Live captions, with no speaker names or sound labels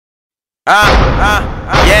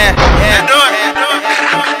Yeah.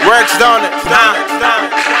 Works, don't it?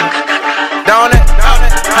 Don't it?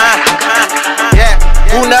 Yeah.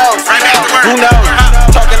 Who knows? Who knows?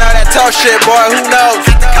 Talking all that tough shit, boy. Who knows?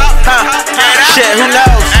 Shit, who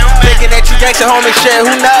knows? Thinking that you gangsta, homie. Shit,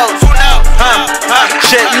 who knows?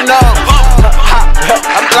 Shit, you know.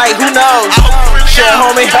 I'm like, who knows? Shit,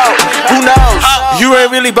 homie, who knows? You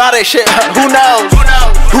ain't really bout that shit. Who knows?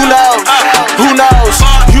 Who knows? Who knows?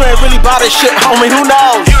 You ain't really bout that shit, homie. Who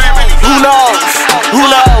knows? Who knows? Who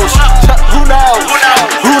knows? Who knows?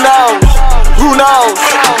 Who knows? Who knows?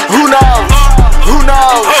 Who knows? Who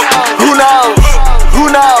knows? Who knows? Who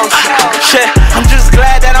knows? Shit, I'm just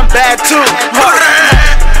glad that I'm bad too.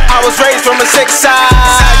 I was raised from a 6 side.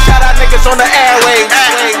 Shout out niggas on the airwaves,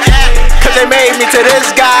 cause they made me to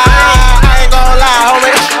this guy. I ain't gon' lie,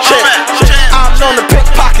 homie. Shit, I'm known to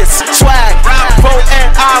pickpockets, swag, vote,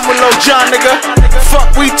 and I'm with Lil John, nigga.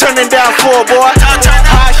 Fuck, we turning down 4, boy.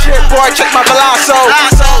 High shit, boy, check my Veloso.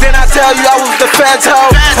 Then I tell you I was the feds,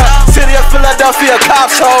 ho. City of Philadelphia,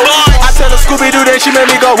 cops, ho. I tell her Scooby-Doo, then she made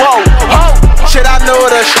me go, whoa, ho. Shit, I know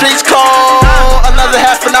the streets cold. Another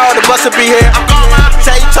half an hour, the bus will be here.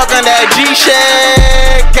 Say you talking that G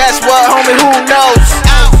shit. Guess what, homie, who knows?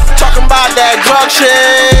 Talking about that drug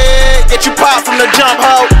shit. Get you popped from the jump,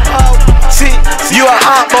 ho. See, you a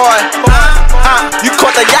boy. You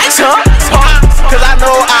caught the yikes, huh? Cause I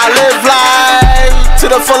know I live life to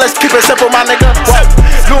the fullest, keep it simple, my nigga.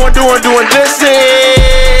 Doing this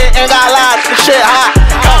shit. Ain't got a lot of shit hot.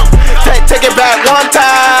 Take it back one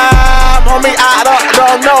time, homie, I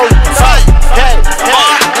don't know. Hey.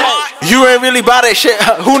 You ain't really bout that shit,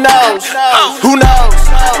 who knows? Who knows?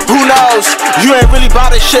 Who knows? You ain't really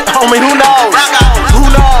bout that shit, homie, who knows? Who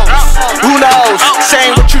knows? Who knows?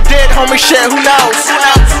 Saying what you did, homie, shit, who knows?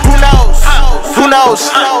 Who knows? Who knows?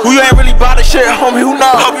 Who you ain't really bout that shit, homie, who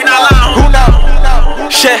knows? Who knows?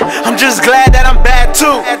 Shit, I'm just glad that I'm bad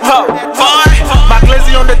too. My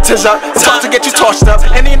glizzy on the tizzer, tough to get you tossed up.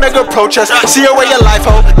 Any nigga approach us, see away your life,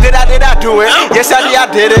 ho. Did I do it? Yes, I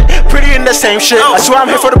did it. Pretty in the same shit. I swear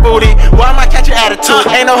I'm here for the booty. Why am I catching attitude?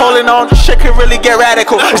 Ain't no holding on. Shit could really get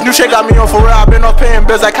radical. This new shit got me on for real. I've been on paying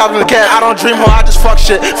bills like Calvin Cat. I don't dream, ho. I just fuck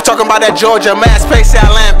shit. Talking about that Georgia mass space, say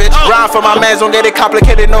I land, bitch. Rhyme for my mans, don't get it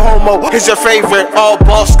complicated, no homo. Here's your favorite, all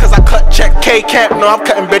boss, cause I cut check K camp. No, I'm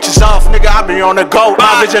cutting bitches off, nigga. I be on the go.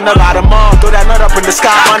 My vision a lot of mom. Throw that nut up in the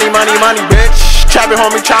sky. Money, bitch. Trapping,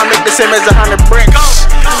 homie, tryna make the same as 100 bricks.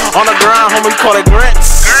 On the ground, homie, call it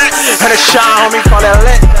grits. And the shine, homie, call it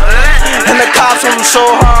lit. And the cops, homie, so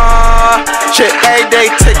hard. Shit, every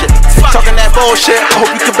day ticket. Talking that bullshit,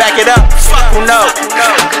 hope you can back it up. Who knows?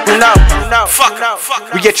 Who knows?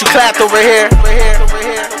 We get you clapped over here.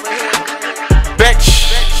 Bitch.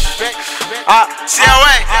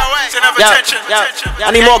 COA.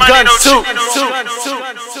 I need more guns too.